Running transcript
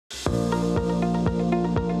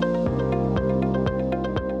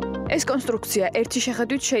ეს კონსტრუქცია ერთი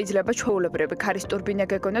შეხედვით შეიძლება ჩვეულებრივი ქარის ტურბინა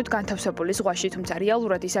გეგონოთ განთავსებული ზღვაში, თუმცა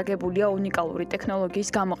რეალურად ის აგებულია უნიკალური ტექნოლოგიის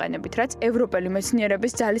გამოყენებით, რაც ევროპელი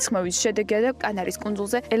მეცნიერების ძალისხმევის შედეგია და კანარის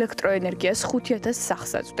კუნძულზე ელექტროენერგიას 5000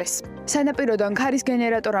 სახლს აწვდეს. სანაპიროდან ქარის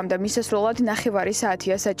გენერატორამდე მისასვლელად 9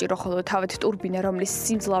 საათია საჭირო, ხოლო თავად ტურბინა, რომლის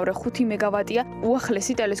სიმძლავრე 5 მეგავატია,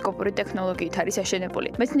 უახლესი ტელესკოპური ტექნოლოგიით არის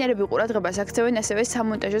აშენებული. მეცნიერები ყურადღებას აქცევენ ასევე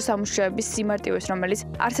სამონტაჟო სამუშაოების სიმარტივეს, რომელიც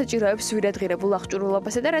არ საჭიროებს ვირადღირებულ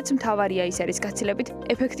აღჭურვილობასა და რაც მთავარია ის არის გაცილებით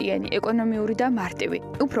ეფექტიანი, ეკონომიური და მარტივი.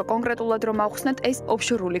 უფრო კონკრეტულად რომ ავხსნათ, ეს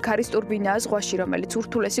ოფშორული ქარის ტურბინაა ზღვაში, რომელიც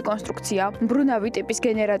ურთულესი კონსტრუქციაა, მბრუნავი ტიპის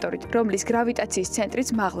გენერატორით, რომლის გრავიტაციის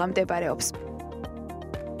ცენტრიც მაღლა მდებარეობს.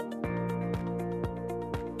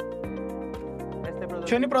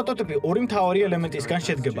 ჩვენი პროტოტიპი ორი მთავარი ელემენტისგან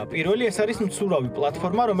შედგება. პირველი ეს არის მცურავი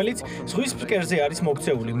პლატფორმა, რომელიც ზღვის ფსკერზე არის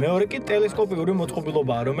მოქცეული. მეორე კი ტელესკოპიური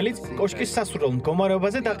მოწყობილობაა, რომელიც კოშკის სასურველ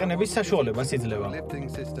მდგომარეობაზე დაყენების საშუალებას იძლევა.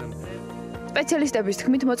 სპეციალისტების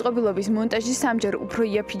თქმით, მოწყობილობის მონტაჟი სამჯერ უფრო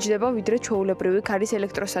იაფიჯდება, ვიდრე ჩვეულებრივი ქარის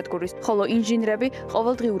ელექტროსადგურის, ხოლო ინჟინრები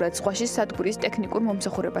ყოველდღიურად ზღვაში სადგურის ტექნიკურ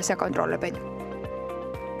მომსახურებას აკონტროლებენ.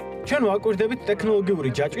 ჩვენ ვაკვირდებით ტექნოლოგიური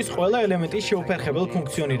ჯაჭვის ყველა ელემენტის შეუფერხებელ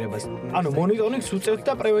ფუნქციონირებას. ანუ მონიტორინგს უწევთ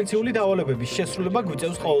და პრევენციული დავალებების შესრულება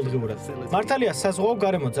გვიწევს ყოველდღიურად. მართალია, საზღვაო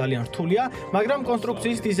გარემო ძალიან რთულია, მაგრამ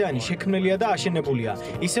კონსტრუქციის დიზაინი შექმნელია და აშენებულია,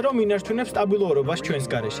 ისე რომ ინარჩუნებს სტაბილურობას ჩვენს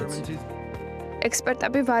გარეშეც.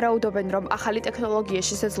 ექსპერტები ვარაუდობენ, რომ ახალი ტექნოლოგია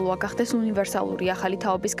შესაძლოა გახდეს უნივერსალური ახალი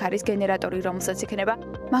თაობის ქარის გენერატორი, რომელსაც იქნება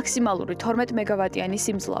მაქსიმალური 12 მეგავატიანი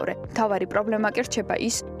სიმძლავრე. მთავარი პრობლემა კი რჩება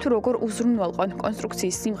ის, თუ როგორ უზრუნველყონ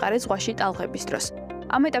კონსტრუქციის სიმყარე ზღვაში ტალღების დროს.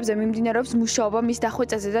 ამ ეტაპზე მიმდინარეობს მუშაობა მის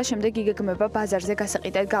დახვეწაზე და შემდეგ იგეგმება ბაზარზე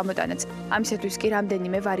გასაყიდად გამოტანაც. ამისათვის კი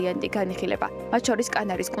რამდენიმე ვარიანტი განიხილება. მათ შორის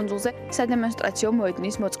კანარის კუნძულზე სადემონსტრაციო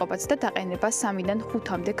მოედნის მოწყობაც და დაყენება 3-დან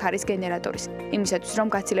 5-მდე ქარის გენერატორის. იმისათვის, რომ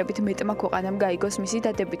გაცილებით მეტმა ქვეყანამ გაიგოს მისი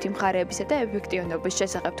დადებითი მხარეებისა და ეფექტიანობის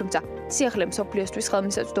შესახებ, თუმცა სიახლე მსოფლიოსთვის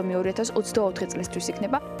ხელმისაწვდომი 2024 წლისთვის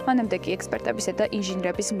იქნება, მანამდე კი ექსპერტებისა და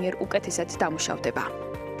ინჟინრების მიერ უკეთესად დამუშავდება.